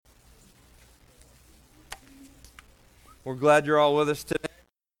We're glad you're all with us today.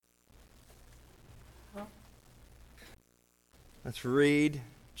 Let's read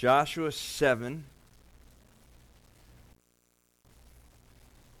Joshua 7.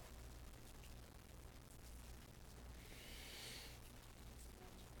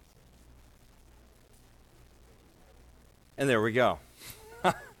 And there we go.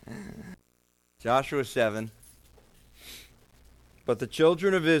 Joshua 7. But the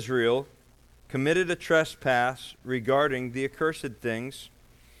children of Israel committed a trespass regarding the accursed things.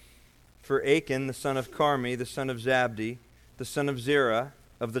 For Achan, the son of Carmi, the son of Zabdi, the son of Zerah,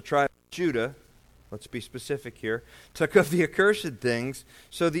 of the tribe of Judah, let's be specific here, took of the accursed things,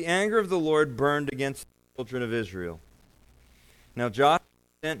 so the anger of the Lord burned against the children of Israel. Now Joshua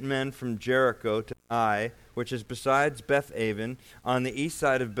sent men from Jericho to Ai, which is besides Beth-aven, on the east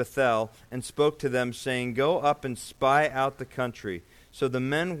side of Bethel, and spoke to them, saying, Go up and spy out the country. So the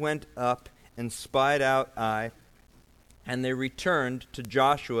men went up and spied out Ai, and they returned to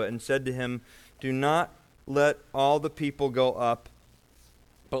Joshua and said to him, Do not let all the people go up,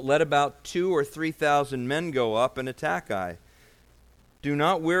 but let about 2,000 or 3,000 men go up and attack Ai. Do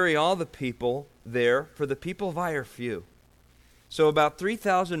not weary all the people there, for the people of Ai are few. So about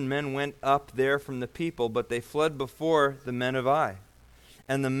 3,000 men went up there from the people, but they fled before the men of Ai.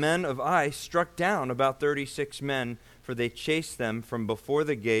 And the men of Ai struck down about 36 men, for they chased them from before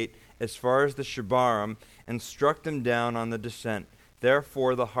the gate as far as the Shebarim, and struck them down on the descent.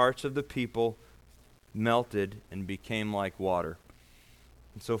 Therefore the hearts of the people melted and became like water.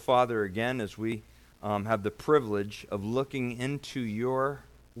 And so, Father, again, as we have the privilege of looking into your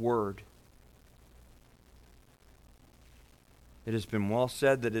word, it has been well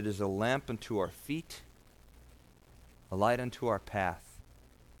said that it is a lamp unto our feet, a light unto our path.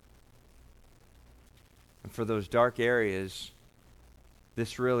 And for those dark areas,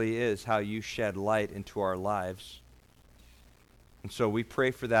 this really is how you shed light into our lives. And so we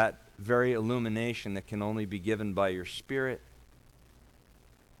pray for that very illumination that can only be given by your Spirit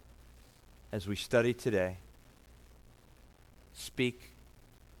as we study today. Speak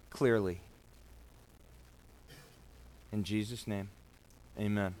clearly. In Jesus' name,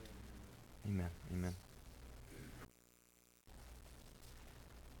 amen. Amen. Amen.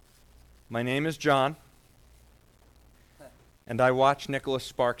 My name is John, and I watch Nicholas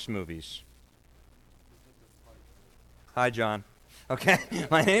Sparks movies. Hi, John. Okay,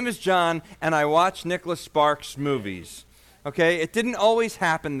 my name is John, and I watch Nicholas Sparks movies. Okay, it didn't always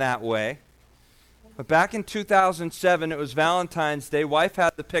happen that way. But back in 2007, it was Valentine's Day. Wife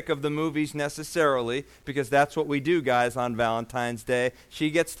had the pick of the movies necessarily, because that's what we do, guys, on Valentine's Day. She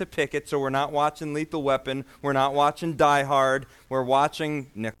gets to pick it, so we're not watching Lethal Weapon. We're not watching Die Hard. We're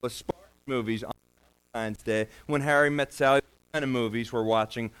watching Nicholas Sparks movies on Valentine's Day. When Harry Met Sally, what kind of movies we're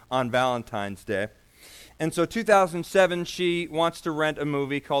watching on Valentine's Day. And so 2007, she wants to rent a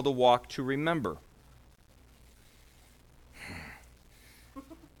movie called A Walk to Remember.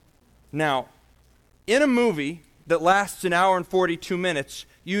 Now, in a movie that lasts an hour and 42 minutes,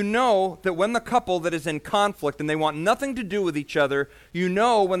 you know that when the couple that is in conflict and they want nothing to do with each other, you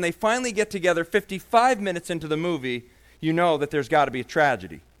know when they finally get together 55 minutes into the movie, you know that there's got to be a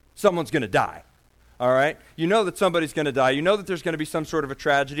tragedy. Someone's going to die. All right? You know that somebody's going to die. You know that there's going to be some sort of a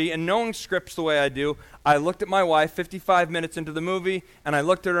tragedy. And knowing scripts the way I do, I looked at my wife 55 minutes into the movie, and I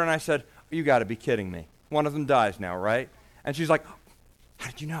looked at her and I said, You got to be kidding me. One of them dies now, right? And she's like,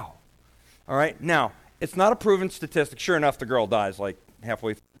 How did you know? All right? Now, it's not a proven statistic. Sure enough, the girl dies like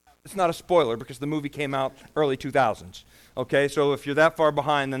halfway through. It's not a spoiler because the movie came out early 2000s. Okay? So if you're that far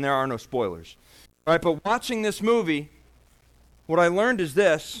behind, then there are no spoilers. All right? But watching this movie, what I learned is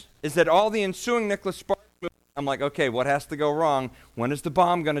this, is that all the ensuing Nicholas Sparks movies, I'm like, okay, what has to go wrong? When is the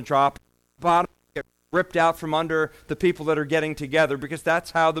bomb going to drop? The bottom get ripped out from under the people that are getting together, because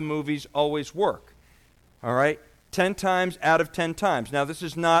that's how the movies always work. All right? 10 times out of 10 times. Now, this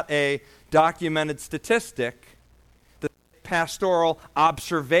is not a documented statistic, the pastoral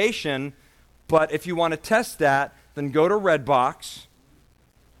observation, but if you want to test that, then go to Redbox,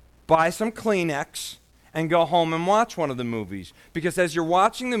 buy some Kleenex, and go home and watch one of the movies. Because as you're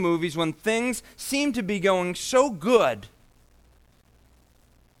watching the movies, when things seem to be going so good,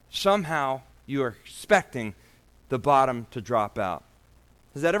 somehow you are expecting the bottom to drop out.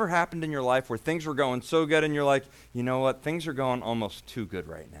 Has that ever happened in your life where things were going so good and you're like, you know what, things are going almost too good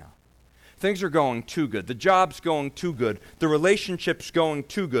right now. Things are going too good. The job's going too good. The relationship's going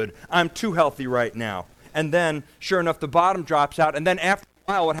too good. I'm too healthy right now. And then, sure enough, the bottom drops out. And then after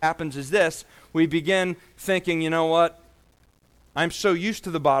a while, what happens is this. We begin thinking, you know what, I'm so used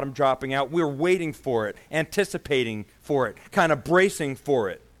to the bottom dropping out. We're waiting for it, anticipating for it, kind of bracing for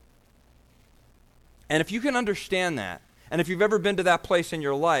it. And if you can understand that, and if you've ever been to that place in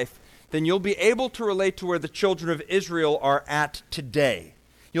your life, then you'll be able to relate to where the children of Israel are at today.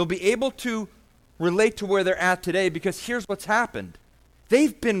 You'll be able to relate to where they're at today because here's what's happened.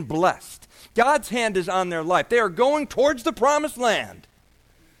 They've been blessed. God's hand is on their life. They are going towards the promised land.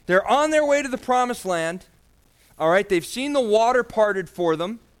 They're on their way to the promised land. All right, they've seen the water parted for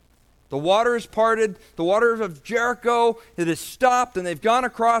them. The water is parted. The water of Jericho, it has stopped, and they've gone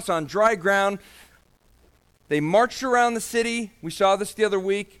across on dry ground. They marched around the city. We saw this the other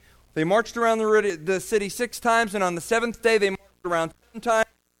week. They marched around the city 6 times, and on the 7th day, they marched around 7 times.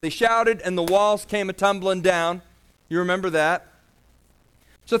 They shouted, and the walls came a-tumbling down. You remember that?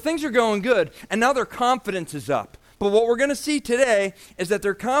 So things are going good, and now their confidence is up. But what we're going to see today is that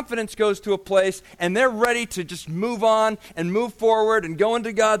their confidence goes to a place, and they're ready to just move on and move forward and go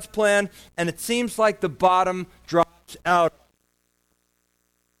into God's plan, and it seems like the bottom drops out.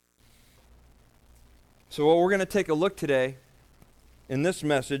 So what we're going to take a look today in this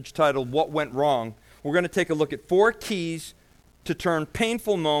message titled, What Went Wrong, we're going to take a look at 4 keys to turn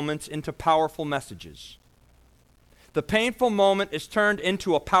painful moments into powerful messages. The painful moment is turned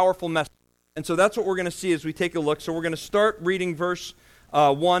into a powerful message. And so that's what we're going to see as we take a look. So we're going to start reading verse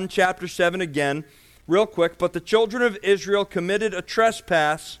 1, chapter 7 again, real quick. But the children of Israel committed a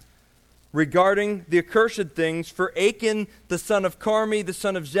trespass regarding the accursed things, for Achan, the son of Carmi, the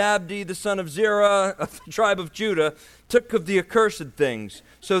son of Zabdi, the son of Zerah, of the tribe of Judah, took of the accursed things.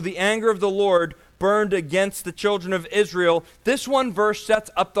 So the anger of the Lord burned against the children of Israel. This one verse sets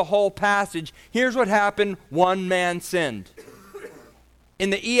up the whole passage. Here's what happened. One man sinned.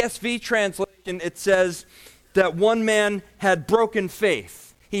 In the ESV translation, it says that one man had broken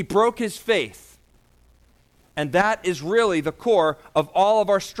faith. He broke his faith. And that is really the core of all of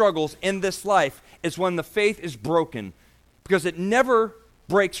our struggles in this life, is when the faith is broken. Because it never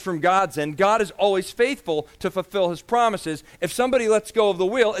breaks from God's end. God is always faithful to fulfill his promises. If somebody lets go of the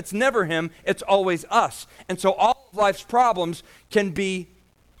wheel, it's never him, it's always us. And so all of life's problems can be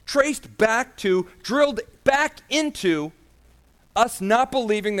traced back to, drilled back into us not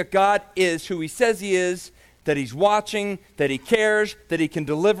believing that God is who he says he is, that he's watching, that he cares, that he can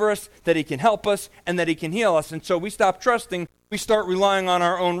deliver us, that he can help us, and that he can heal us. And so we stop trusting, we start relying on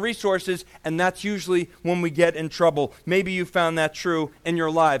our own resources, and that's usually when we get in trouble. Maybe you found that true in your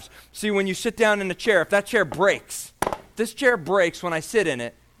lives. See, when you sit down in a chair, if that chair breaks, this chair breaks when I sit in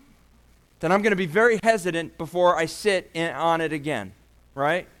it, then I'm going to be very hesitant before I sit on it again,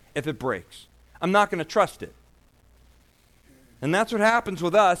 right? If it breaks. I'm not going to trust it. And that's what happens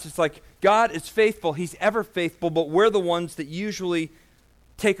with us. It's like God is faithful. He's ever faithful, but we're the ones that usually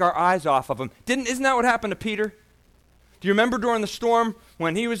take our eyes off of him. Isn't that what happened to Peter? Do you remember during the storm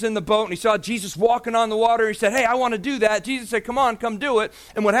when he was in the boat and he saw Jesus walking on the water? He said, hey, I want to do that. Jesus said, come on, come do it.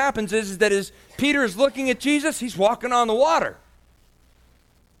 And what happens is that as Peter is looking at Jesus, he's walking on the water.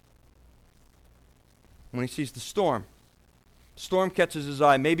 When he sees the storm catches his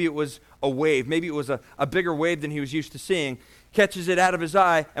eye. Maybe it was a wave. Maybe it was a bigger wave than he was used to seeing. Catches it out of his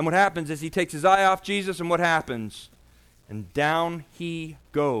eye, and what happens is he takes his eye off Jesus, and what happens? And down he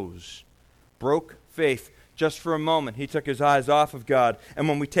goes. Broke faith. Just for a moment, he took his eyes off of God. And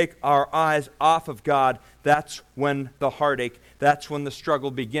when we take our eyes off of God, that's when the heartache, that's when the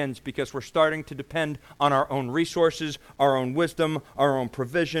struggle begins, because we're starting to depend on our own resources, our own wisdom, our own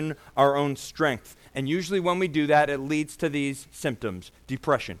provision, our own strength. And usually when we do that, it leads to these symptoms.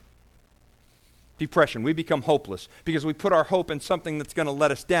 Depression. We become hopeless because we put our hope in something that's going to let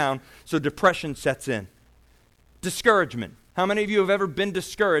us down, so depression sets in. Discouragement. How many of you have ever been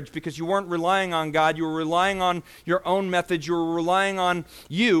discouraged because you weren't relying on God, you were relying on your own methods, you were relying on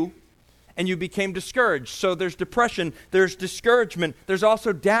you, and you became discouraged? So there's depression, there's discouragement, there's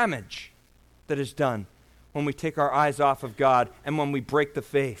also damage that is done when we take our eyes off of God and when we break the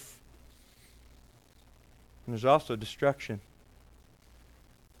faith. And there's also destruction.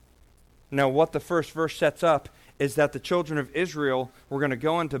 Now, what the first verse sets up is that the children of Israel were going to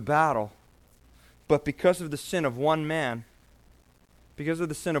go into battle, but because of the sin of one man,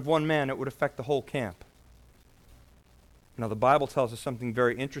 it would affect the whole camp. Now, the Bible tells us something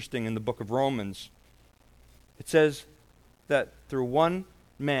very interesting in the book of Romans. It says that through one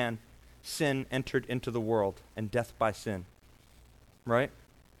man, sin entered into the world, and death by sin. Right?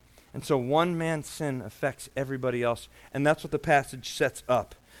 And so one man's sin affects everybody else, and that's what the passage sets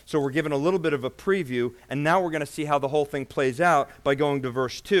up. So we're given a little bit of a preview, and now we're going to see how the whole thing plays out by going to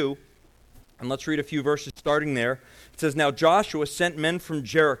verse 2. And let's read a few verses starting there. It says, Now Joshua sent men from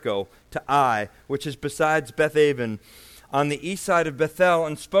Jericho to Ai, which is besides Bethaven, on the east side of Bethel,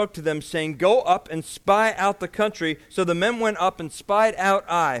 and spoke to them, saying, Go up and spy out the country. So the men went up and spied out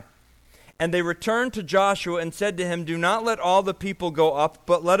Ai. And they returned to Joshua and said to him, "Do not let all the people go up,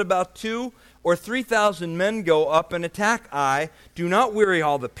 but let about 2,000 or 3,000 men go up and attack Ai. Do not weary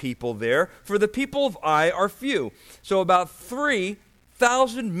all the people there, for the people of Ai are few." So about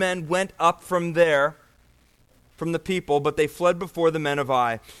 3,000 men went up from there, from the people, but they fled before the men of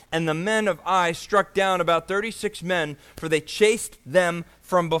Ai. And the men of Ai struck down about 36 men, for they chased them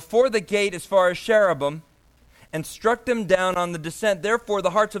from before the gate as far as Cherubim, and struck them down on the descent. Therefore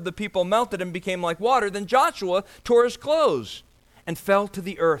the hearts of the people melted and became like water. Then Joshua tore his clothes and fell to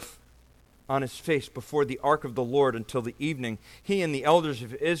the earth on his face before the ark of the Lord until the evening, he and the elders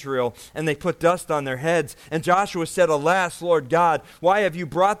of Israel, and they put dust on their heads. And Joshua said, "Alas, Lord God, why have you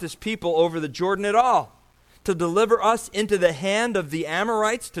brought this people over the Jordan at all? To deliver us into the hand of the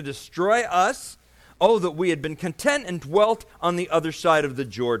Amorites, to destroy us? Oh, that we had been content and dwelt on the other side of the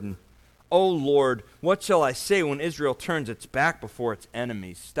Jordan. O Lord, what shall I say when Israel turns its back before its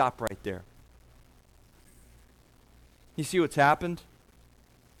enemies?" Stop right there. You see what's happened?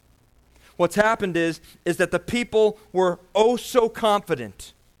 What's happened is that the people were oh so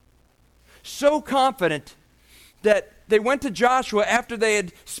confident. So confident that they went to Joshua after they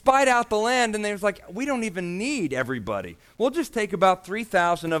had spied out the land, and they was like, "We don't even need everybody. We'll just take about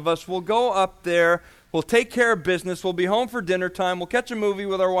 3,000 of us. We'll go up there. We'll take care of business. We'll be home for dinner time. We'll catch a movie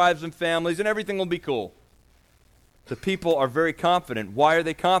with our wives and families, and everything will be cool." The people are very confident. Why are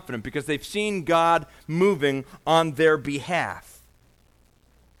they confident? Because they've seen God moving on their behalf.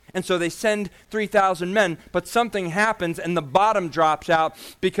 And so they send 3,000 men, but something happens and the bottom drops out,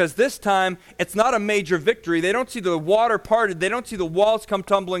 because this time it's not a major victory. They don't see the water parted. They don't see the walls come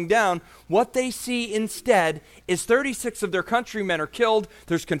tumbling down. What they see instead is 36 of their countrymen are killed.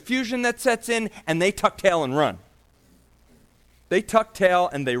 There's confusion that sets in, and they tuck tail and run. They tuck tail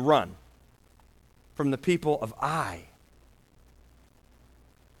and they run from the people of Ai.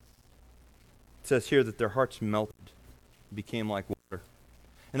 It says here that their hearts melted, became like water.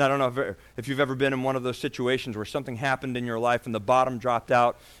 And I don't know if you've ever been in one of those situations where something happened in your life and the bottom dropped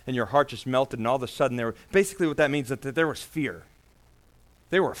out and your heart just melted, and all of a sudden basically what that means is that there was fear.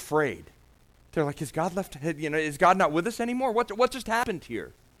 They were afraid. They're like, "Is God left? Is God not with us anymore? What just happened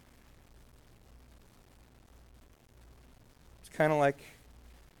here?" It's kind of like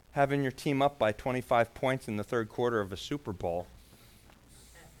having your team up by 25 points in the third quarter of a Super Bowl.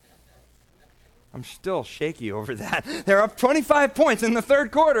 I'm still shaky over that. They're up 25 points in the third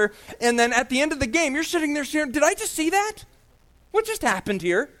quarter, and then at the end of the game, you're sitting there saying, "Did I just see that? What just happened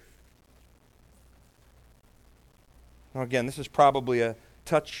here?" Well, again, this is probably a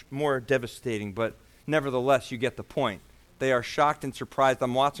touch more devastating, but nevertheless, you get the point. They are shocked and surprised.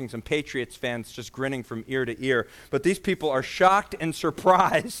 I'm watching some Patriots fans just grinning from ear to ear, but these people are shocked and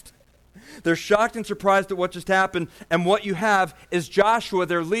surprised. They're shocked and surprised at what just happened, and what you have is Joshua,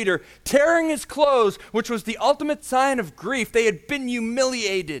 their leader, tearing his clothes, which was the ultimate sign of grief. They had been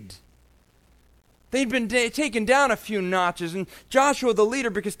humiliated. They'd been taken down a few notches, and Joshua, the leader,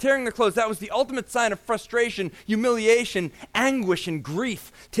 because tearing their clothes, that was the ultimate sign of frustration, humiliation, anguish, and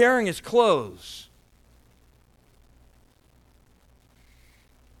grief, tearing his clothes.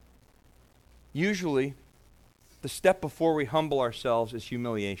 Usually, the step before we humble ourselves is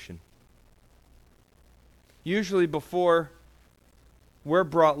humiliation. Usually before we're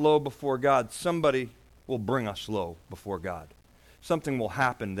brought low before God, somebody will bring us low before God. Something will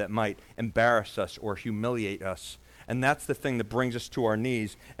happen that might embarrass us or humiliate us. And that's the thing that brings us to our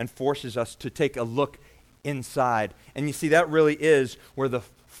knees and forces us to take a look inside. And you see, that really is where the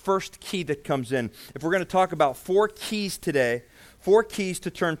first key that comes in. If we're going to talk about 4 keys today, 4 keys to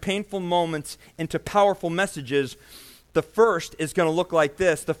turn painful moments into powerful messages, the first is going to look like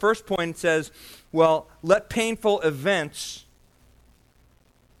this. The first point says, well, let painful events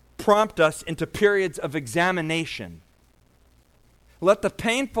prompt us into periods of examination. Let the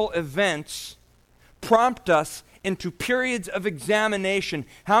painful events prompt us into periods of examination.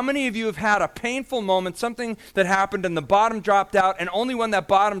 How many of you have had a painful moment, something that happened and the bottom dropped out, and only when that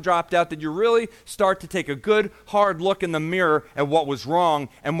bottom dropped out did you really start to take a good, hard look in the mirror at what was wrong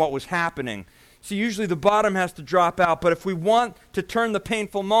and what was happening? See, usually the bottom has to drop out, but if we want to turn the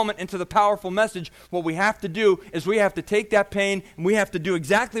painful moment into the powerful message, what we have to do is we have to take that pain and we have to do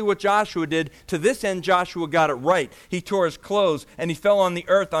exactly what Joshua did. To this end, Joshua got it right. He tore his clothes and he fell on the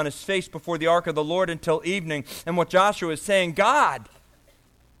earth on his face before the ark of the Lord until evening. And what Joshua is saying, God,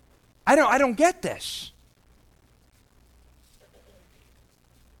 I don't get this.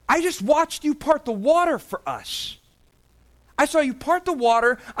 I just watched you part the water for us. I saw you part the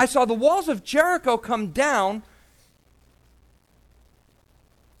water. I saw the walls of Jericho come down.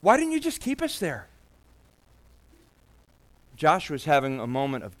 Why didn't you just keep us there? Joshua's having a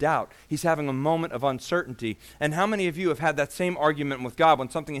moment of doubt. He's having a moment of uncertainty. And how many of you have had that same argument with God when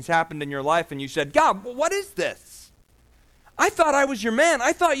something has happened in your life and you said, God, what is this? I thought I was your man.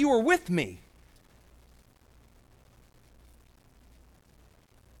 I thought you were with me.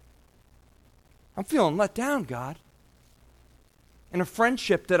 I'm feeling let down, God. In a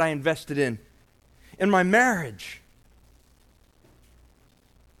friendship that I invested in my marriage.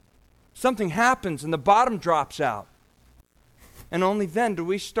 Something happens and the bottom drops out. And only then do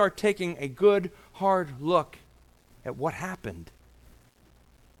we start taking a good, hard look at what happened.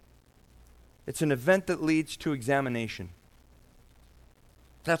 It's an event that leads to examination.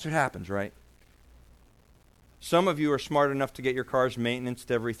 That's what happens, right? Some of you are smart enough to get your cars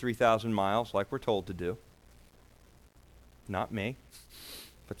maintenanced every 3,000 miles, like we're told to do. Not me,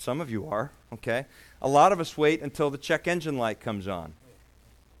 but some of you are, okay? A lot of us wait until the check engine light comes on,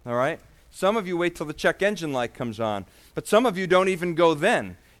 all right? Some of you wait till the check engine light comes on, but some of you don't even go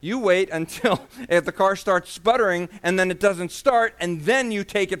then. You wait until if the car starts sputtering and then it doesn't start, and then you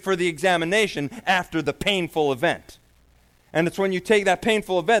take it for the examination after the painful event. And it's when you take that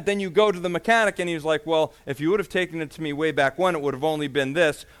painful event, then you go to the mechanic and he's like, well, if you would have taken it to me way back when, it would have only been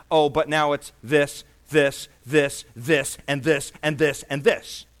this. Oh, but now it's this, this, this, this, and this, and this, and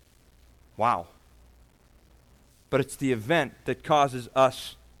this. Wow. But it's the event that causes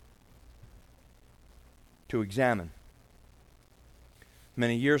us to examine.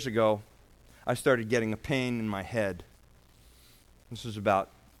 Many years ago, I started getting a pain in my head. This was about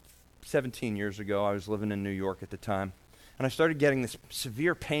 17 years ago. I was living in New York at the time. And I started getting this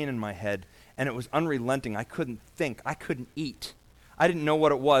severe pain in my head, and it was unrelenting. I couldn't think. I couldn't eat. I didn't know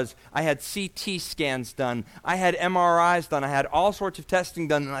what it was. I had CT scans done. I had MRIs done. I had all sorts of testing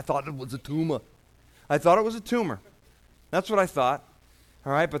done, and I thought it was a tumor. I thought it was a tumor. That's what I thought.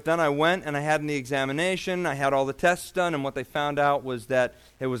 All right, but then I went and I had the examination. I had all the tests done, and what they found out was that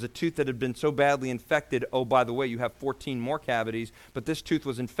it was a tooth that had been so badly infected. Oh, by the way, you have 14 more cavities, but this tooth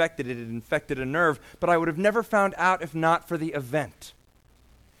was infected. It had infected a nerve, but I would have never found out if not for the event.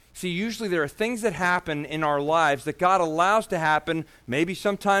 See, usually there are things that happen in our lives that God allows to happen, maybe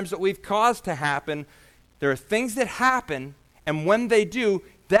sometimes that we've caused to happen. There are things that happen, and when they do,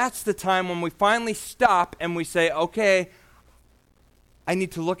 that's the time when we finally stop and we say, okay, I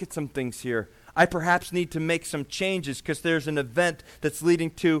need to look at some things here. I perhaps need to make some changes because there's an event that's leading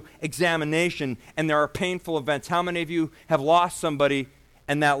to examination, and there are painful events. How many of you have lost somebody,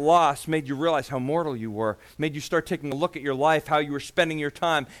 and that loss made you realize how mortal you were, made you start taking a look at your life, how you were spending your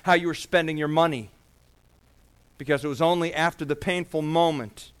time, how you were spending your money? Because it was only after the painful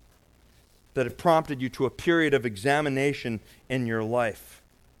moment that it prompted you to a period of examination in your life.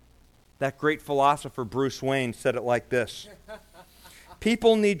 That great philosopher Bruce Wayne said it like this.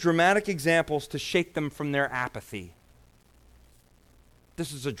 People need dramatic examples to shake them from their apathy.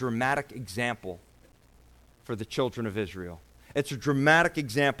 This is a dramatic example for the children of Israel. It's a dramatic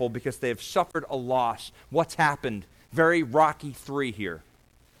example because they have suffered a loss. What's happened? Very Rocky 3 here.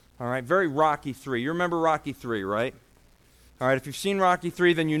 All right, very Rocky 3. You remember Rocky 3, right? All right, if you've seen Rocky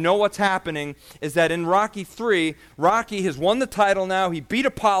 3, then you know what's happening is that in Rocky 3, Rocky has won the title now. He beat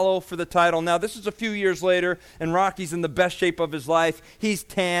Apollo for the title. Now, this is a few years later, and Rocky's in the best shape of his life. He's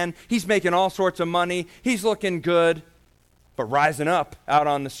tan. He's making all sorts of money. He's looking good. But rising up out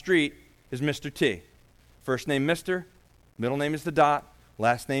on the street is Mr. T. First name Mr., middle name is the Dot,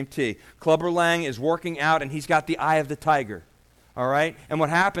 last name T. Clubber Lang is working out, and he's got the eye of the tiger. All right? And what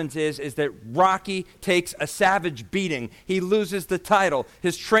happens is that Rocky takes a savage beating. He loses the title.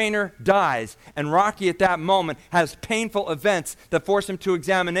 His trainer dies. And Rocky at that moment has painful events that force him to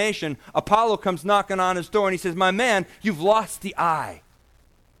examination. Apollo comes knocking on his door and he says, my man, you've lost the eye.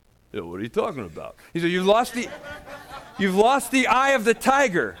 Yeah, what are you talking about? He said, you've lost the eye of the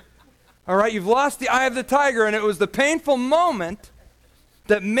tiger. All right? You've lost the eye of the tiger. And it was the painful moment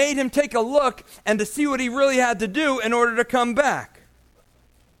that made him take a look and to see what he really had to do in order to come back.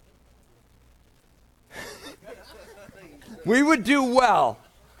 We would do well.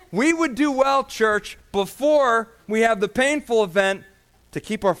 We would do well, church, before we have the painful event to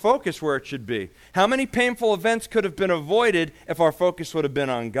keep our focus where it should be. How many painful events could have been avoided if our focus would have been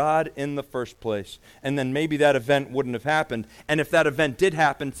on God in the first place? And then maybe that event wouldn't have happened. And if that event did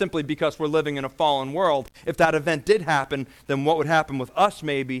happen, simply because we're living in a fallen world, if that event did happen, then what would happen with us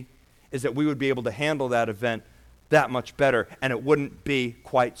maybe is that we would be able to handle that event that much better, and it wouldn't be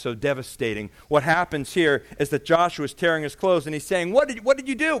quite so devastating. What happens here is that Joshua is tearing his clothes, and he's saying, what did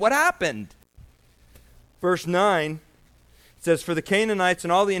you do? What happened? Verse 9 says, for the Canaanites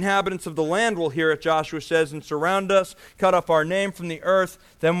and all the inhabitants of the land will hear it, Joshua says, and surround us, cut off our name from the earth.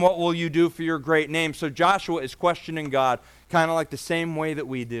 Then what will you do for your great name? So Joshua is questioning God. Kind of like the same way that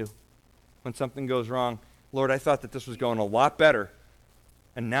we do when something goes wrong. Lord, I thought that this was going a lot better,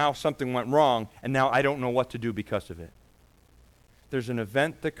 and now something went wrong, and now I don't know what to do because of it. There's an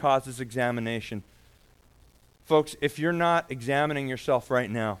event that causes examination. Folks, if you're not examining yourself right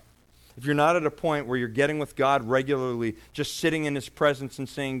now, if you're not at a point where you're getting with God regularly, just sitting in His presence and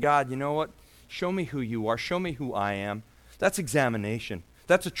saying, God, you know what? Show me who you are. Show me who I am. That's examination.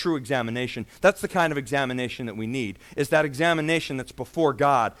 That's a true examination. That's the kind of examination that we need, is that examination that's before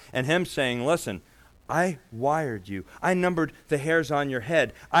God and Him saying, listen, I wired you. I numbered the hairs on your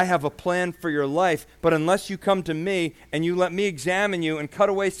head. I have a plan for your life, but unless you come to me and you let me examine you and cut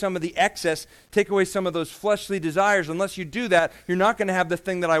away some of the excess, take away some of those fleshly desires, unless you do that, you're not going to have the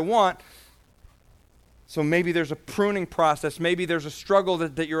thing that I want. So maybe there's a pruning process. Maybe there's a struggle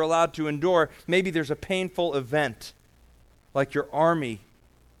that you're allowed to endure. Maybe there's a painful event, like your army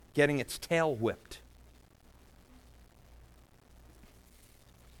getting its tail whipped.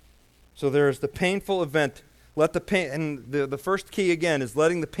 So there is the painful event. Let the pain, and the first key again is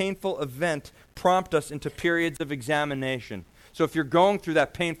letting the painful event prompt us into periods of examination. So if you're going through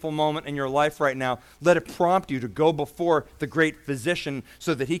that painful moment in your life right now, let it prompt you to go before the great physician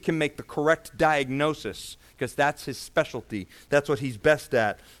so that he can make the correct diagnosis, because that's his specialty. That's what he's best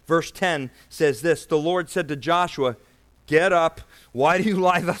at. Verse 10 says this, the Lord said to Joshua, get up. Why do you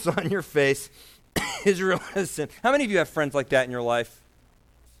lie thus on your face? Israel has sinned. How many of you have friends like that in your life?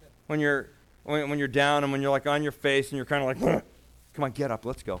 When you're down and when you're like on your face and you're kind of like, ugh. Come on, get up,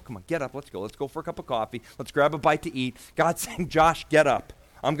 let's go. Come on, get up, let's go. Let's go for a cup of coffee. Let's grab a bite to eat. God's saying, Josh, get up.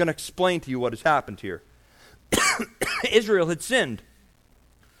 I'm going to explain to you what has happened here. Israel had sinned.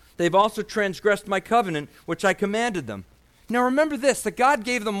 They've also transgressed my covenant, which I commanded them. Now remember this, that God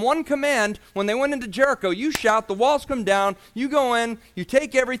gave them one command when they went into Jericho. You shout, the walls come down, you go in, you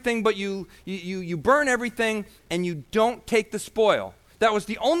take everything, but you burn everything, and you don't take the spoil. That was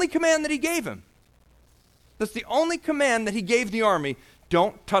the only command that he gave him. That's the only command that he gave the army.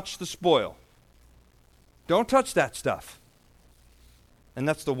 Don't touch the spoil. Don't touch that stuff. And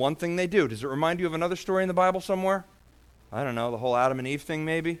that's the one thing they do. Does it remind you of another story in the Bible somewhere? I don't know, the whole Adam and Eve thing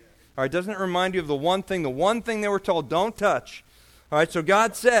maybe? All right, doesn't it remind you of the one thing they were told, don't touch? All right, so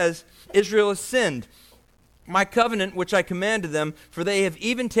God says, Israel has sinned. My covenant, which I commanded them, for they have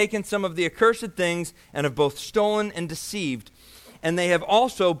even taken some of the accursed things and have both stolen and deceived. And they have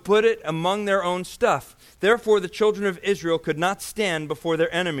also put it among their own stuff. Therefore the children of Israel could not stand before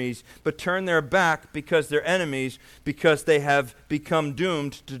their enemies, but turn their back because they have become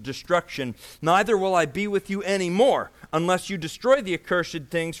doomed to destruction. Neither will I be with you any more, unless you destroy the accursed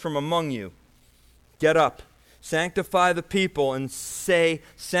things from among you. Get up, sanctify the people, and say,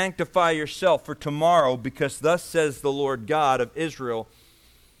 sanctify yourself for tomorrow, because thus says the Lord God of Israel,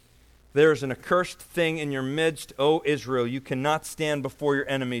 there is an accursed thing in your midst, O Israel. You cannot stand before your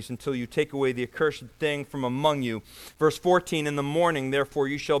enemies until you take away the accursed thing from among you. Verse 14, in the morning, therefore,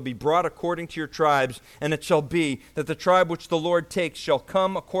 you shall be brought according to your tribes, and it shall be that the tribe which the Lord takes shall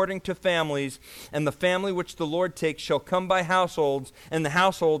come according to families, and the family which the Lord takes shall come by households, and the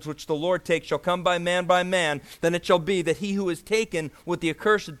households which the Lord takes shall come by man. Then it shall be that he who is taken with the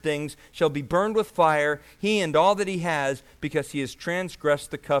accursed things shall be burned with fire, he and all that he has, because he has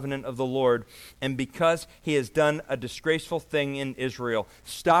transgressed the covenant of the Lord, and because he has done a disgraceful thing in Israel.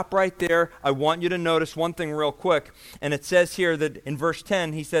 Stop right there. I want you to notice one thing real quick. And it says here that in verse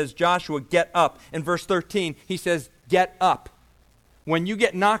 10, he says, Joshua, get up. In verse 13, he says, get up. When you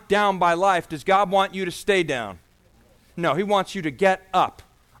get knocked down by life, does God want you to stay down? No, he wants you to get up.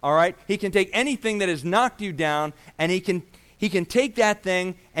 All right? He can take anything that has knocked you down, and he can take that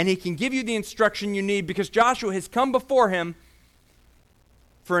thing, and he can give you the instruction you need, because Joshua has come before him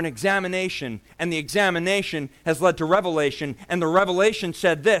for an examination, and the examination has led to revelation, and the revelation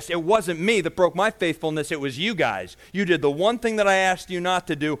said this, it wasn't me that broke my faithfulness, it was you guys. You did the one thing that I asked you not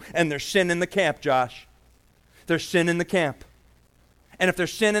to do, and there's sin in the camp, Josh. There's sin in the camp. And if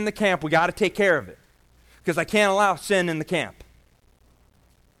there's sin in the camp, we got to take care of it, because I can't allow sin in the camp.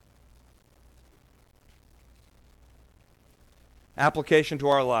 Application to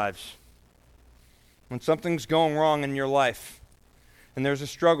our lives. When something's going wrong in your life, and there's a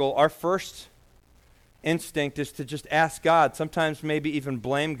struggle, our first instinct is to just ask God, sometimes maybe even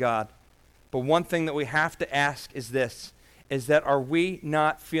blame God. But one thing that we have to ask is this, is that are we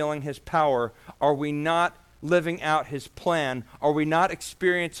not feeling his power? Are we not living out his plan? Are we not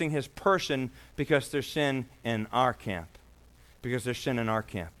experiencing his person because there's sin in our camp? Because there's sin in our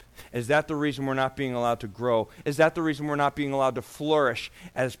camp. Is that the reason we're not being allowed to grow? Is that the reason we're not being allowed to flourish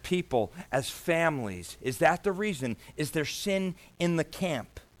as people, as families? Is that the reason? Is there sin in the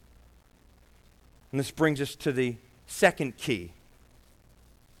camp? And this brings us to the second key.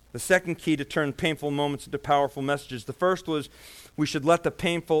 The second key to turn painful moments into powerful messages. The first was we should let the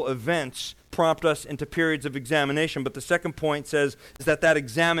painful events prompt us into periods of examination. But the second point says is that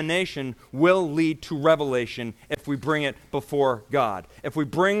examination will lead to revelation if we bring it before God. If we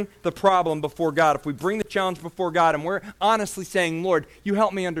bring the problem before God, if we bring the challenge before God, and we're honestly saying, Lord, you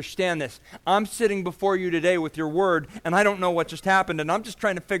help me understand this. I'm sitting before you today with your word, and I don't know what just happened, and I'm just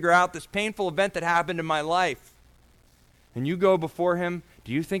trying to figure out this painful event that happened in my life. And you go before him,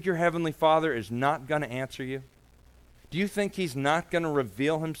 do you think your heavenly Father is not going to answer you? Do you think he's not going to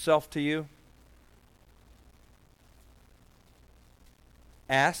reveal himself to you?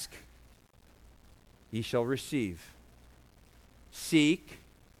 Ask, ye shall receive. Seek,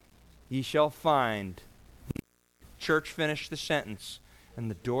 ye shall find. Church, finish the sentence, and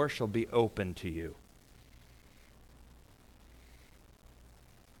the door shall be open to you.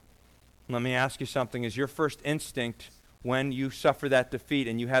 Let me ask you something. Is your first instinct when you suffer that defeat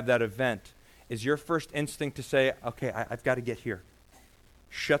and you have that event, is your first instinct to say, okay, I've got to get here.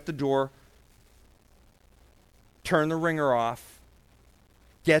 Shut the door, turn the ringer off,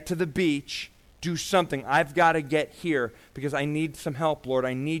 get to the beach, do something. I've got to get here because I need some help, Lord.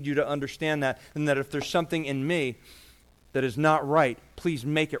 I need you to understand that, and that if there's something in me that is not right, please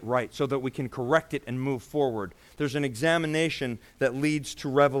make it right so that we can correct it and move forward. There's an examination that leads to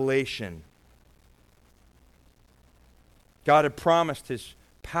revelation. God had promised his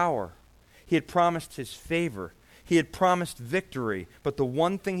power. He had promised his favor. He had promised victory. But the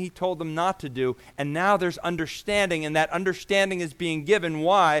one thing he told them not to do, and now there's understanding, and that understanding is being given.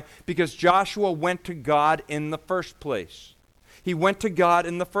 Why? Because Joshua went to God in the first place. He went to God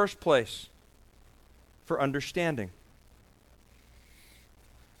in the first place for understanding.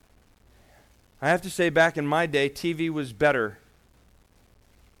 I have to say, back in my day, TV was better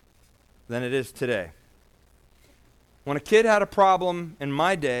than it is today. When a kid had a problem in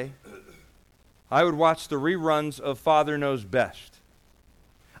my day, I would watch the reruns of Father Knows Best.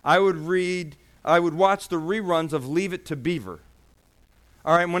 I would watch the reruns of Leave It to Beaver.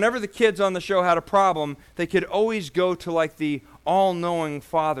 All right, whenever the kids on the show had a problem, they could always go to like the all-knowing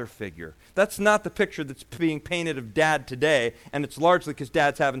father figure. That's not the picture that's being painted of dad today, and it's largely because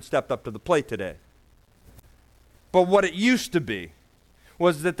dads haven't stepped up to the plate today. But what it used to be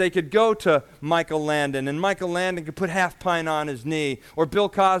was that they could go to Michael Landon, and Michael Landon could put half pint on his knee, or Bill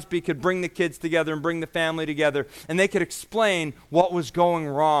Cosby could bring the kids together and bring the family together, and they could explain what was going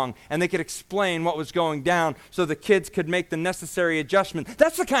wrong, and they could explain what was going down so the kids could make the necessary adjustment.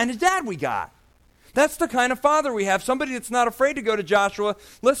 That's the kind of dad we got. That's the kind of father we have. Somebody that's not afraid to go to Joshua.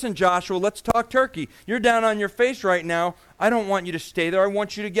 Listen, Joshua, let's talk turkey. You're down on your face right now. I don't want you to stay there. I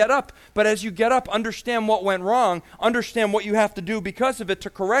want you to get up. But as you get up, understand what went wrong. Understand what you have to do because of it to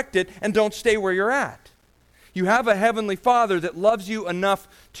correct it, and don't stay where you're at. You have a heavenly Father that loves you enough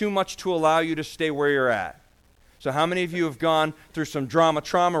too much to allow you to stay where you're at. So how many of you have gone through some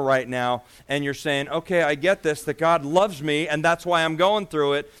trauma right now, and you're saying, okay, I get this, that God loves me, and that's why I'm going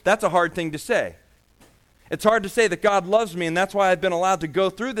through it. That's a hard thing to say. It's hard to say that God loves me, and that's why I've been allowed to go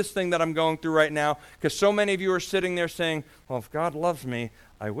through this thing that I'm going through right now, because so many of you are sitting there saying, well, if God loves me,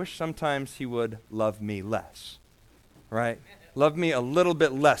 I wish sometimes he would love me less, right? Love me a little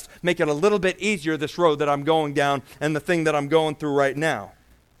bit less. Make it a little bit easier, this road that I'm going down and the thing that I'm going through right now.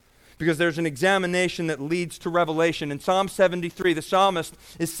 Because there's an examination that leads to revelation. In Psalm 73, the psalmist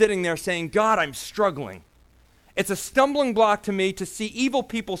is sitting there saying, God, I'm struggling. It's a stumbling block to me to see evil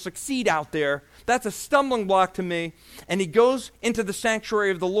people succeed out there. That's a stumbling block to me. And he goes into the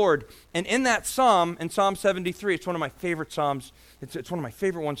sanctuary of the Lord. And in that psalm, in Psalm 73, it's one of my favorite psalms. It's one of my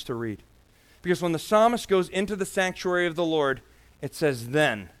favorite ones to read. Because when the psalmist goes into the sanctuary of the Lord, it says,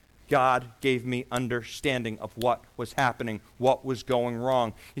 then God gave me understanding of what was happening, what was going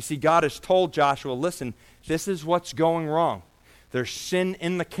wrong. You see, God has told Joshua, listen, this is what's going wrong. There's sin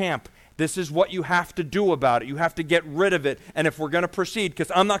in the camp. This is what you have to do about it. You have to get rid of it. And if we're going to proceed,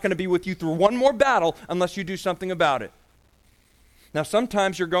 because I'm not going to be with you through one more battle unless you do something about it. Now,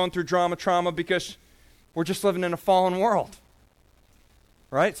 sometimes you're going through trauma because we're just living in a fallen world.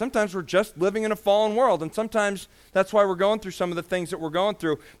 Right? Sometimes we're just living in a fallen world. And sometimes that's why we're going through some of the things that we're going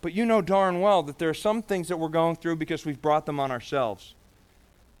through. But you know darn well that there are some things that we're going through because we've brought them on ourselves.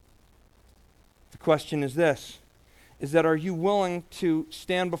 The question is this. Is that are you willing to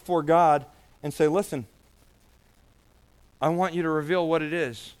stand before God and say, listen, I want you to reveal what it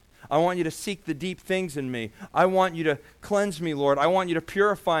is. I want you to seek the deep things in me. I want you to cleanse me, Lord. I want you to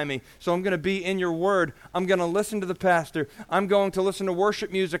purify me. So I'm going to be in your word. I'm going to listen to the pastor. I'm going to listen to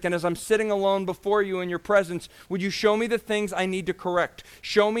worship music. And as I'm sitting alone before you in your presence, would you show me the things I need to correct?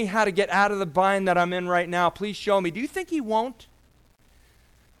 Show me how to get out of the bind that I'm in right now. Please show me. Do you think he won't?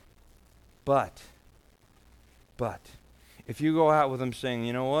 But, if you go out with him saying,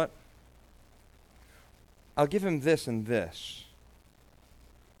 you know what? I'll give him this and this,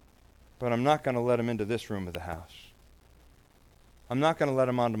 but I'm not going to let him into this room of the house. I'm not going to let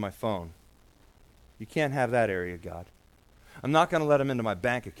him onto my phone. You can't have that area, God. I'm not going to let him into my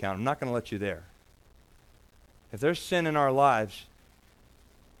bank account. I'm not going to let you there. If there's sin in our lives,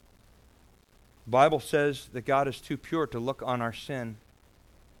 the Bible says that God is too pure to look on our sin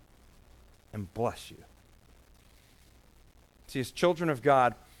and bless you. See, as children of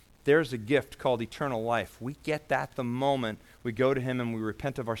God, there's a gift called eternal life. We get that the moment we go to him and we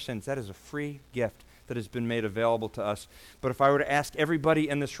repent of our sins. That is a free gift that has been made available to us. But if I were to ask everybody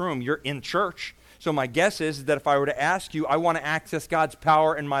in this room, you're in church, so my guess is that if I were to ask you, I want to access God's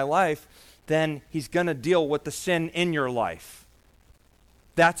power in my life, then he's going to deal with the sin in your life.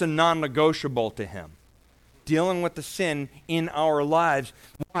 That's a non-negotiable to him. Dealing with the sin in our lives.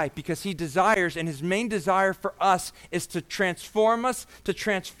 Why? Because he desires, and his main desire for us is to transform us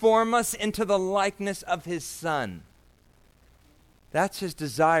into the likeness of his Son. That's his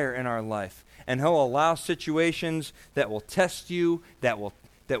desire in our life. And he'll allow situations that will test you, that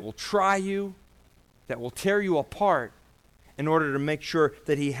will try you, that will tear you apart in order to make sure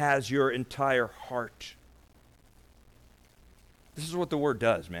that he has your entire heart. This is what the word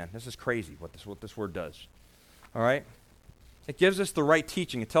does, man. This is crazy what this word does. All right? It gives us the right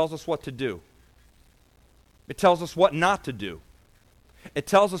teaching. It tells us what to do. It tells us what not to do. It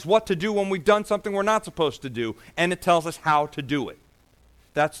tells us what to do when we've done something we're not supposed to do. And it tells us how to do it.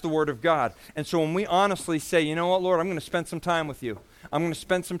 That's the Word of God. And so when we honestly say, you know what, Lord, I'm going to spend some time with you. I'm going to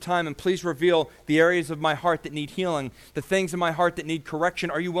spend some time, and please reveal the areas of my heart that need healing, the things in my heart that need correction.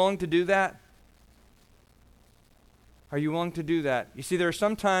 Are you willing to do that? Are you willing to do that? You see, there are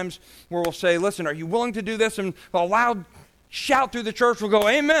some times where we'll say, listen, are you willing to do this? And a loud shout through the church will go,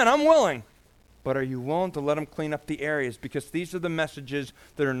 amen, I'm willing. But are you willing to let him clean up the areas? Because these are the messages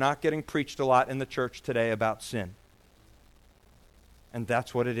that are not getting preached a lot in the church today about sin. And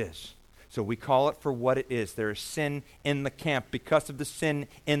that's what it is. So we call it for what it is. There is sin in the camp because of the sin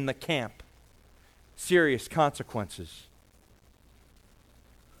in the camp. Serious consequences.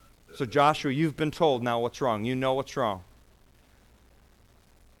 So Joshua, you've been told now what's wrong. You know what's wrong.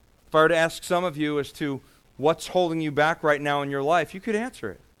 If I were to ask some of you as to what's holding you back right now in your life, you could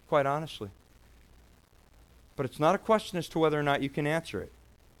answer it, quite honestly. But it's not a question as to whether or not you can answer it.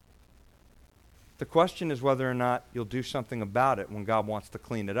 The question is whether or not you'll do something about it when God wants to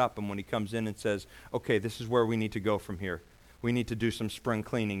clean it up and when he comes in and says, okay, this is where we need to go from here. We need to do some spring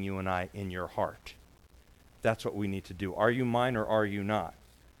cleaning, you and I, in your heart. That's what we need to do. Are you mine or are you not?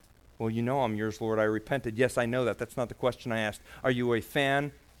 Well, you know I'm yours, Lord. I repented. Yes, I know that. That's not the question I asked. Are you a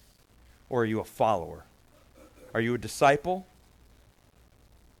fan or are you a follower? Are you a disciple?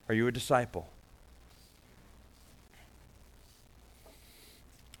 Are you a disciple?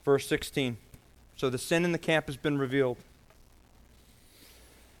 Verse 16. So the sin in the camp has been revealed.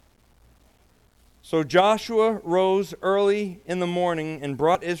 So Joshua rose early in the morning and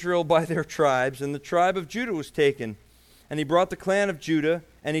brought Israel by their tribes, and the tribe of Judah was taken. And he brought the clan of Judah,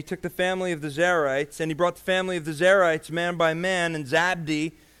 and he took the family of the Zerites, and he brought the family of the Zerites man by man, and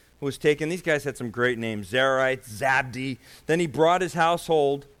Zabdi was taken. These guys had some great names, Zerites, Zabdi. Then he brought his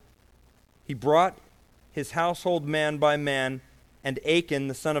household. He brought his household man by man, and Achan,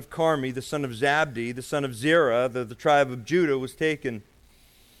 the son of Carmi, the son of Zabdi, the son of Zerah, the tribe of Judah, was taken.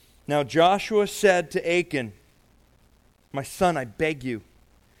 Now Joshua said to Achan, my son, I beg you,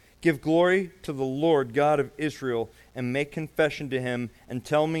 give glory to the Lord God of Israel, and make confession to him, and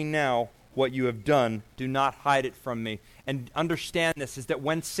tell me now what you have done. Do not hide it from me. And understand this, is that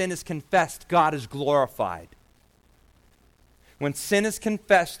when sin is confessed, God is glorified. When sin is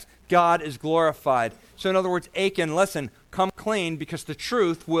confessed, God is glorified. So in other words, Achan, listen, come clean, because the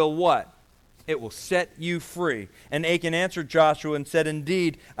truth will what? It will set you free. And Achan answered Joshua and said,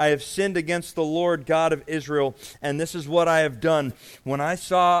 indeed, I have sinned against the Lord God of Israel, and this is what I have done. When I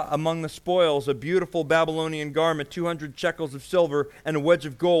saw among the spoils a beautiful Babylonian garment, 200 shekels of silver, and a wedge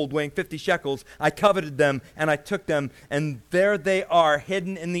of gold weighing 50 shekels, I coveted them, and I took them, and there they are,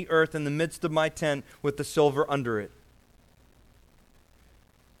 hidden in the earth in the midst of my tent, with the silver under it.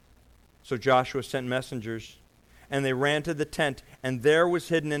 So Joshua sent messengers, and they ran to the tent, and there was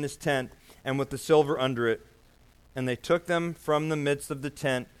hidden in his tent, and with the silver under it. And they took them from the midst of the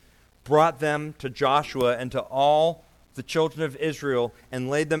tent brought them to Joshua and to all the children of Israel and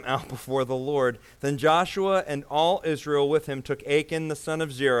laid them out before the Lord. Then Joshua and all Israel with him took Achan the son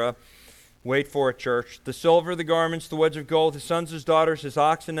of Zerah, wait for it, church, the silver, the garments, the wedge of gold, his sons, his daughters, his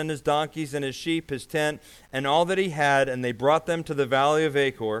oxen and his donkeys, and his sheep, his tent, and all that he had, and they brought them to the valley of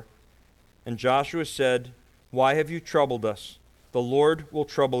Achor. And Joshua said, Why have you troubled us? The Lord will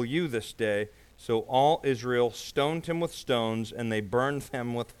trouble you this day. So all Israel stoned him with stones, and they burned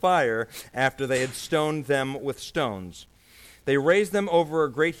them with fire after they had stoned them with stones. They raised them over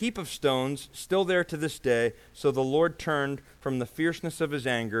a great heap of stones, still there to this day. So the Lord turned from the fierceness of his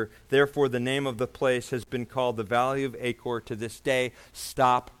anger. Therefore the name of the place has been called the Valley of Achor to this day.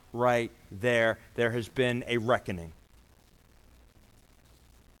 Stop right there. There has been a reckoning.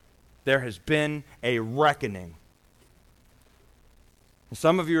 There has been a reckoning. And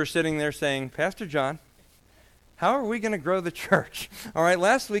some of you are sitting there saying, Pastor John, how are we going to grow the church? All right,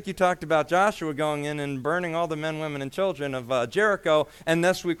 last week you talked about Joshua going in and burning all the men, women, and children of Jericho, and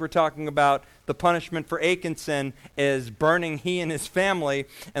this week we're talking about the punishment for Achan's sin is burning he and his family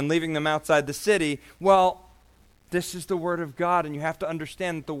and leaving them outside the city. Well, this is the Word of God, and you have to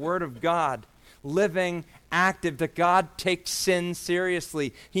understand that the Word of God, living, active, that God takes sin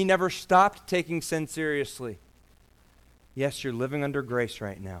seriously. He never stopped taking sin seriously. Yes, you're living under grace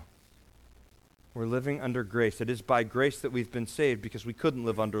right now. We're living under grace. It is by grace that we've been saved because we couldn't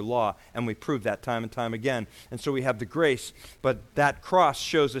live under law, and we proved that time and time again. And so we have the grace, but that cross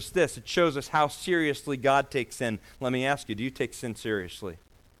shows us this. It shows us how seriously God takes sin. Let me ask you, do you take sin seriously?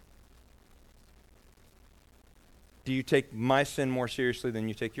 Do you take my sin more seriously than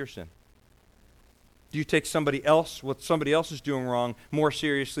you take your sin? Do you take somebody else, what somebody else is doing wrong, more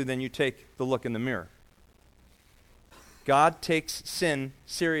seriously than you take the look in the mirror? God takes sin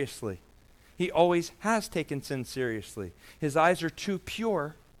seriously. He always has taken sin seriously. His eyes are too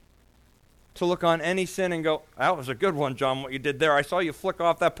pure to look on any sin and go, that was a good one, John, what you did there. I saw you flick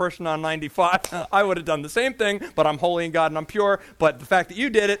off that person on 95. I would have done the same thing, but I'm holy in God and I'm pure. But the fact that you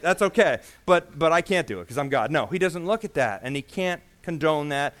did it, that's okay. But I can't do it because I'm God. No, he doesn't look at that, and he can't condone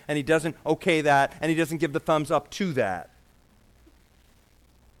that, and he doesn't okay that, and he doesn't give the thumbs up to that.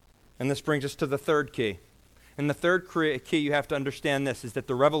 And this brings us to the third key. And the third key you have to understand this, is that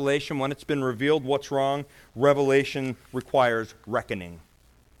the revelation, when it's been revealed what's wrong, revelation requires reckoning.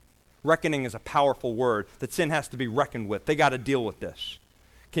 Reckoning is a powerful word that sin has to be reckoned with. They got to deal with this.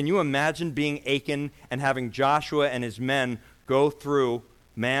 Can you imagine being Achan and having Joshua and his men go through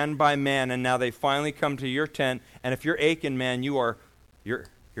man by man, and now they finally come to your tent, and if you're Achan, man, you're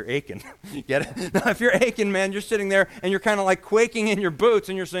Achan. You get it? Now, if you're Achan, man, you're sitting there and you're kind of like quaking in your boots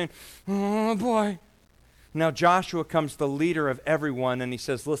and you're saying, oh boy. Now Joshua comes the leader of everyone, and he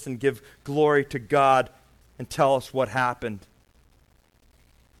says, listen, give glory to God and tell us what happened.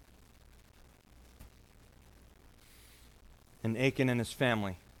 And Achan and his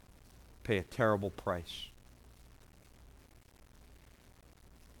family pay a terrible price.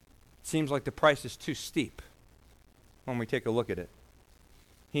 It seems like the price is too steep when we take a look at it.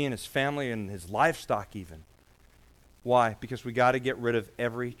 He and his family and his livestock even. Why? Because we got to get rid of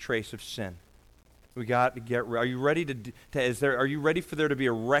every trace of sin. We got to get. Are you ready Are you ready for there to be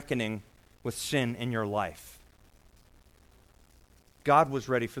a reckoning with sin in your life? God was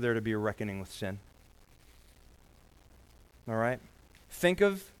ready for there to be a reckoning with sin. All right? Think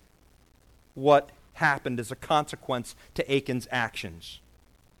of what happened as a consequence to Achan's actions.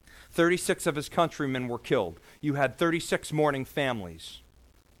 36 of his countrymen were killed. You had 36 mourning families.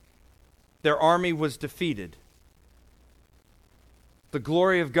 Their army was defeated. The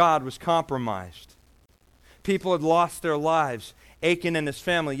glory of God was compromised. People had lost their lives. Achan and his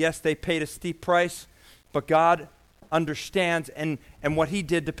family, yes, they paid a steep price, but God understands, and what he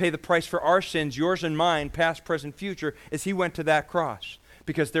did to pay the price for our sins, yours and mine, past, present, future, is he went to that cross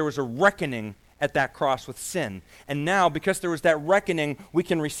because there was a reckoning at that cross with sin. And now, because there was that reckoning, we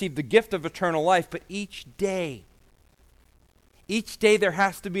can receive the gift of eternal life, but each day there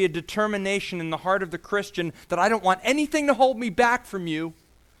has to be a determination in the heart of the Christian that I don't want anything to hold me back from you.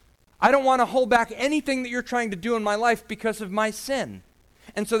 I don't want to hold back anything that you're trying to do in my life because of my sin.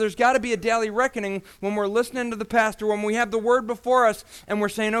 And so there's got to be a daily reckoning when we're listening to the pastor, when we have the word before us, and we're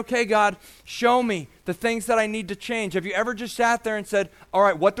saying, okay, God, show me the things that I need to change. Have you ever just sat there and said, all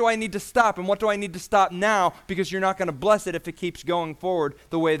right, what do I need to stop, and what do I need to stop now, because you're not going to bless it if it keeps going forward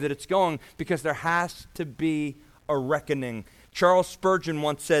the way that it's going, because there has to be a reckoning. Charles Spurgeon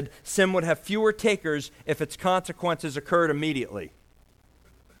once said, sin would have fewer takers if its consequences occurred immediately.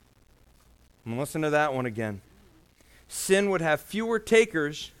 And listen to that one again. Sin would have fewer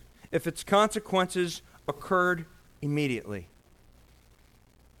takers if its consequences occurred immediately.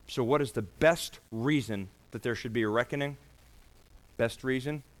 So what is the best reason that there should be a reckoning? Best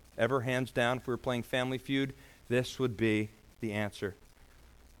reason, ever, hands down, if we were playing Family Feud, this would be the answer.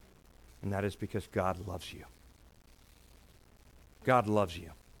 And that is because God loves you. God loves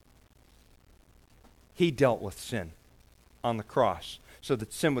you. He dealt with sin on the cross so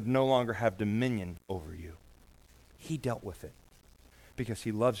that sin would no longer have dominion over you. He dealt with it because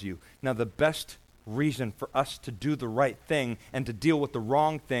he loves you. Now, the best reason for us to do the right thing and to deal with the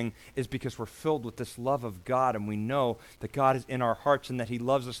wrong thing is because we're filled with this love of God, and we know that God is in our hearts and that he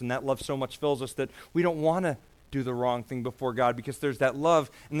loves us, and that love so much fills us that we don't want to do the wrong thing before God, because there's that love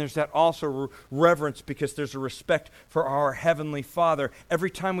and there's that also reverence, because there's a respect for our Heavenly Father.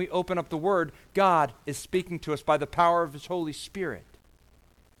 Every time we open up the Word, God is speaking to us by the power of his Holy Spirit.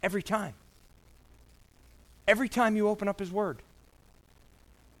 Every time. Every time you open up his Word.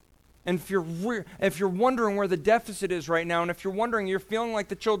 And if you're wondering where the deficit is right now, and if you're wondering, you're feeling like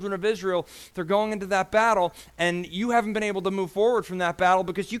the children of Israel, they're going into that battle, and you haven't been able to move forward from that battle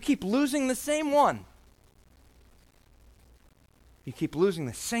because you keep losing the same one. You keep losing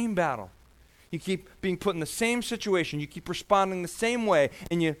the same battle. You keep being put in the same situation. You keep responding the same way,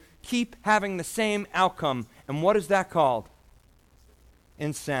 and you keep having the same outcome. And what is that called?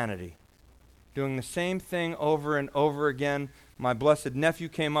 Insanity. Doing the same thing over and over again. My blessed nephew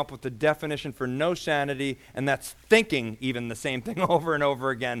came up with the definition for no sanity, and that's thinking even the same thing over and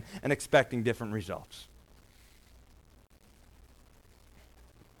over again and expecting different results.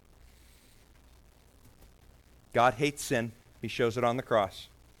 God hates sin. He shows it on the cross.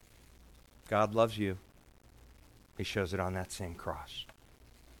 God loves you. He shows it on that same cross.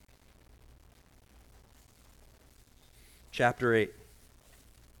 Chapter 8.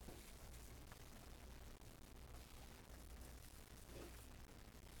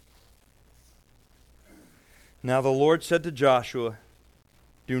 Now the Lord said to Joshua,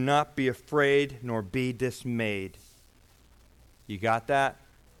 "Do not be afraid nor be dismayed." You got that?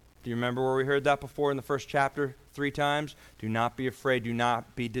 Do you remember where we heard that before in the first chapter 3 times? Do not be afraid, do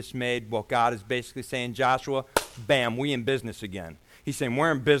not be dismayed. Well, God is basically saying, Joshua, bam, we in business again. He's saying,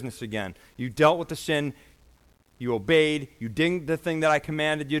 we're in business again. You dealt with the sin, you obeyed, you did the thing that I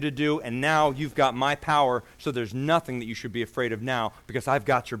commanded you to do, and now you've got my power, so there's nothing that you should be afraid of now, because I've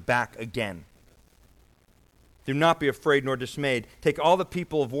got your back again. Do not be afraid nor dismayed. Take all the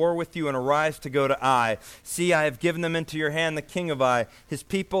people of war with you and arise to go to Ai. See, I have given them into your hand the king of Ai, his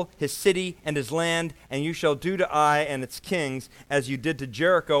people, his city, and his land, and you shall do to Ai and its kings as you did to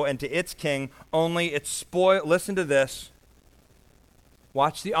Jericho and to its king, only its spoil. Listen to this.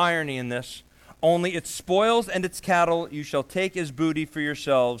 Watch the irony in this. Only its spoils and its cattle you shall take as booty for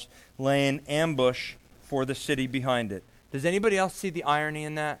yourselves, lay in ambush for the city behind it. Does anybody else see the irony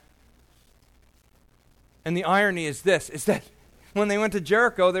in that? And the irony is this, is that when they went to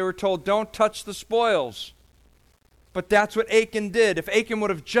Jericho, they were told, don't touch the spoils. But that's what Achan did. If Achan would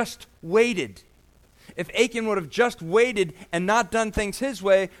have just waited, and not done things his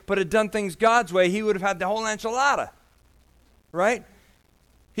way, but had done things God's way, he would have had the whole enchilada. Right?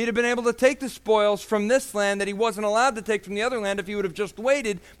 He'd have been able to take the spoils from this land that he wasn't allowed to take from the other land if he would have just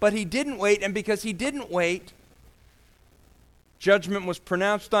waited, but he didn't wait, and because he didn't wait, judgment was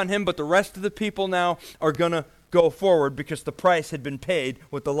pronounced on him, but the rest of the people now are going to go forward because the price had been paid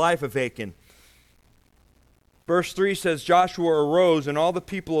with the life of Achan. Verse 3 says, Joshua arose and all the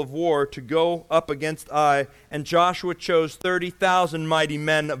people of war to go up against Ai, and Joshua chose 30,000 mighty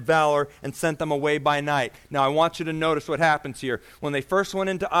men of valor and sent them away by night. Now I want you to notice what happens here. When they first went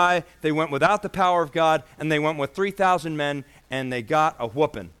into Ai, they went without the power of God, and they went with 3,000 men, and they got a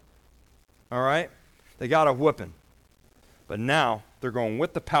whooping. All right? They got a whooping. But now they're going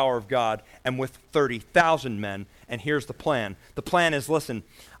with the power of God and with 30,000 men. And here's the plan. The plan is, listen,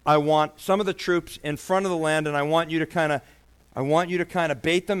 I want some of the troops in front of the land, and I want you to kind of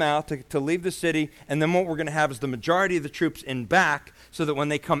bait them out to leave the city. And then what we're going to have is the majority of the troops in back, so that when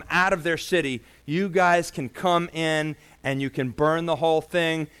they come out of their city, you guys can come in and you can burn the whole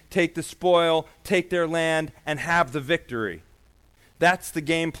thing, take the spoil, take their land, and have the victory. That's the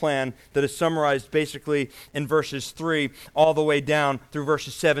game plan that is summarized basically in verses 3 all the way down through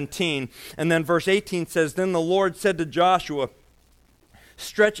verses 17. And then verse 18 says, Then the Lord said to Joshua,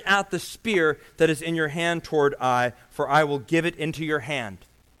 Stretch out the spear that is in your hand toward Ai, for I will give it into your hand.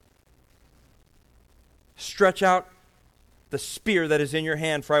 Stretch out the spear that is in your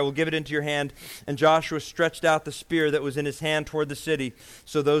hand, for I will give it into your hand. And Joshua stretched out the spear that was in his hand toward the city.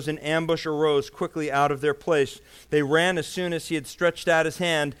 So those in ambush arose quickly out of their place. They ran as soon as he had stretched out his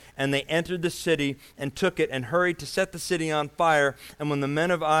hand, and they entered the city and took it and hurried to set the city on fire. And when the men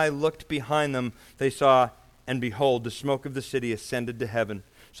of Ai looked behind them, they saw, and behold, the smoke of the city ascended to heaven.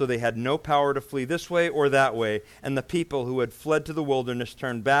 so they had no power to flee this way or that way. And the people who had fled to the wilderness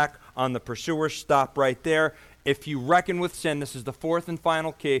turned back on the pursuers. Stop right there. If you reckon with sin, this is the fourth and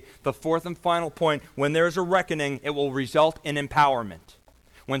final key, the fourth and final point. When there is a reckoning, it will result in empowerment.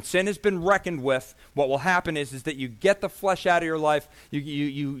 When sin has been reckoned with, what will happen is that you get the flesh out of your life,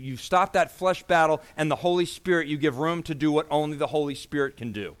 you stop that flesh battle, and the Holy Spirit, you give room to do what only the Holy Spirit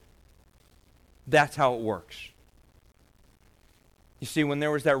can do. That's how it works. You see, when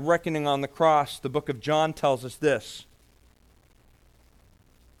there was that reckoning on the cross, the book of John tells us this.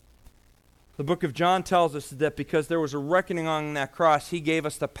 The book of John tells us that because there was a reckoning on that cross, he gave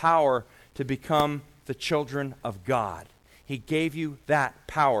us the power to become the children of God. He gave you that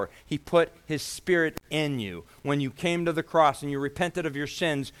power. He put his Spirit in you. When you came to the cross and you repented of your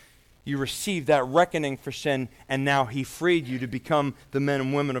sins, you received that reckoning for sin, and now he freed you to become the men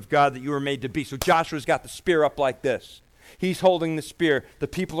and women of God that you were made to be. So Joshua's got the spear up like this. He's holding the spear. The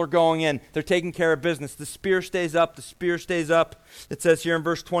people are going in. They're taking care of business. The spear stays up. The spear stays up. It says here in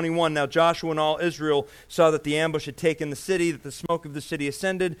verse 21, now Joshua and all Israel saw that the ambush had taken the city, that the smoke of the city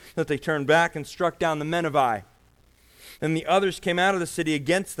ascended, that they turned back and struck down the men of Ai. And the others came out of the city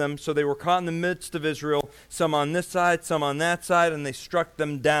against them, so they were caught in the midst of Israel, some on this side, some on that side, and they struck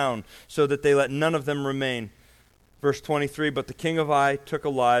them down, so that they let none of them remain. Verse 23, but the king of Ai took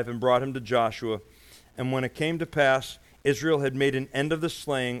alive and brought him to Joshua. And when it came to pass, Israel had made an end of the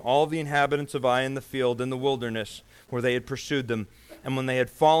slaying all the inhabitants of Ai in the field in the wilderness, where they had pursued them. And when they had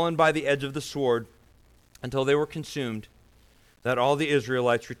fallen by the edge of the sword, until they were consumed, that all the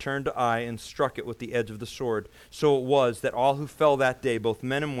Israelites returned to Ai and struck it with the edge of the sword. So it was that all who fell that day, both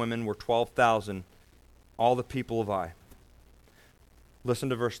men and women, were 12,000, all the people of Ai. Listen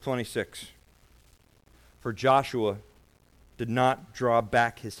to verse 26. For Joshua did not draw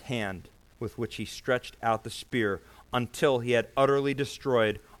back his hand with which he stretched out the spear until he had utterly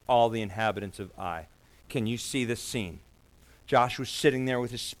destroyed all the inhabitants of Ai. Can you see this scene? Joshua's sitting there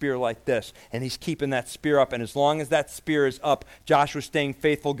with his spear like this, and he's keeping that spear up. And as long as that spear is up, Joshua's staying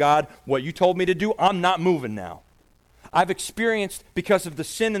faithful. God, what you told me to do, I'm not moving now. I've experienced, because of the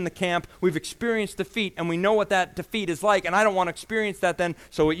sin in the camp, we've experienced defeat, and we know what that defeat is like, and I don't want to experience that then.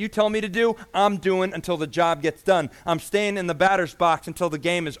 So what you tell me to do, I'm doing until the job gets done. I'm staying in the batter's box until the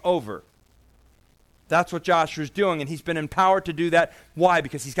game is over. That's what Joshua's doing, and he's been empowered to do that. Why?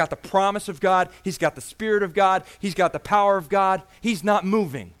 Because he's got the promise of God, he's got the Spirit of God, he's got the power of God. He's not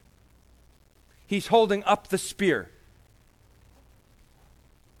moving. He's holding up the spear.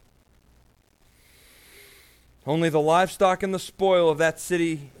 Only the livestock and the spoil of that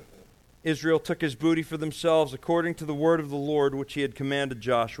city Israel took as booty for themselves, according to the word of the Lord, which he had commanded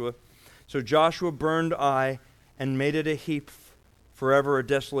Joshua. So Joshua burned Ai and made it a heap, forever a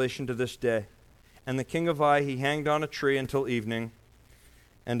desolation to this day. And the king of Ai he hanged on a tree until evening.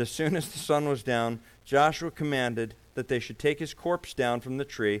 And as soon as the sun was down, Joshua commanded that they should take his corpse down from the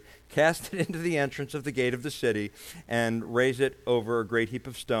tree, cast it into the entrance of the gate of the city, and raise it over a great heap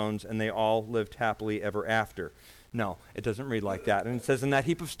of stones, and they all lived happily ever after. No, it doesn't read like that. And it says, and that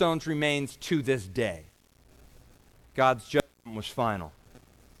heap of stones remains to this day. God's judgment was final.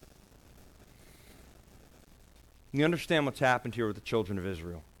 You understand what's happened here with the children of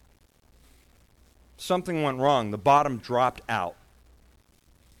Israel. Something went wrong. The bottom dropped out.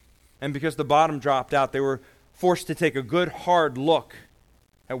 And because the bottom dropped out, they were forced to take a good hard look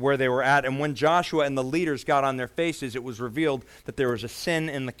at where they were at. And when Joshua and the leaders got on their faces, it was revealed that there was a sin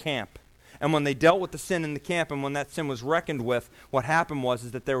in the camp. And when they dealt with the sin in the camp, and when that sin was reckoned with, what happened was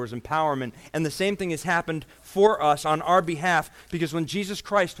that there was empowerment. And the same thing has happened for us on our behalf, because when Jesus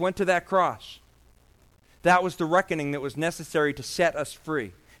Christ went to that cross, that was the reckoning that was necessary to set us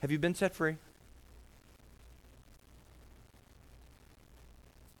free. Have you been set free?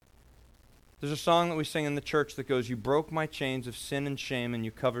 There's a song that we sing in the church that goes, you broke my chains of sin and shame, and you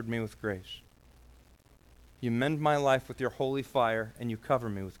covered me with grace. You mend my life with your holy fire, and you cover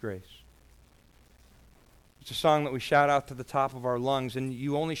me with grace. It's a song that we shout out to the top of our lungs, and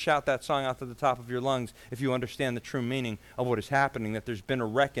you only shout that song out to the top of your lungs if you understand the true meaning of what is happening, that there's been a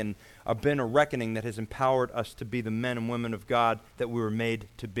reckoning that has empowered us to be the men and women of God that we were made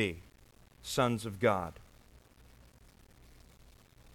to be, sons of God.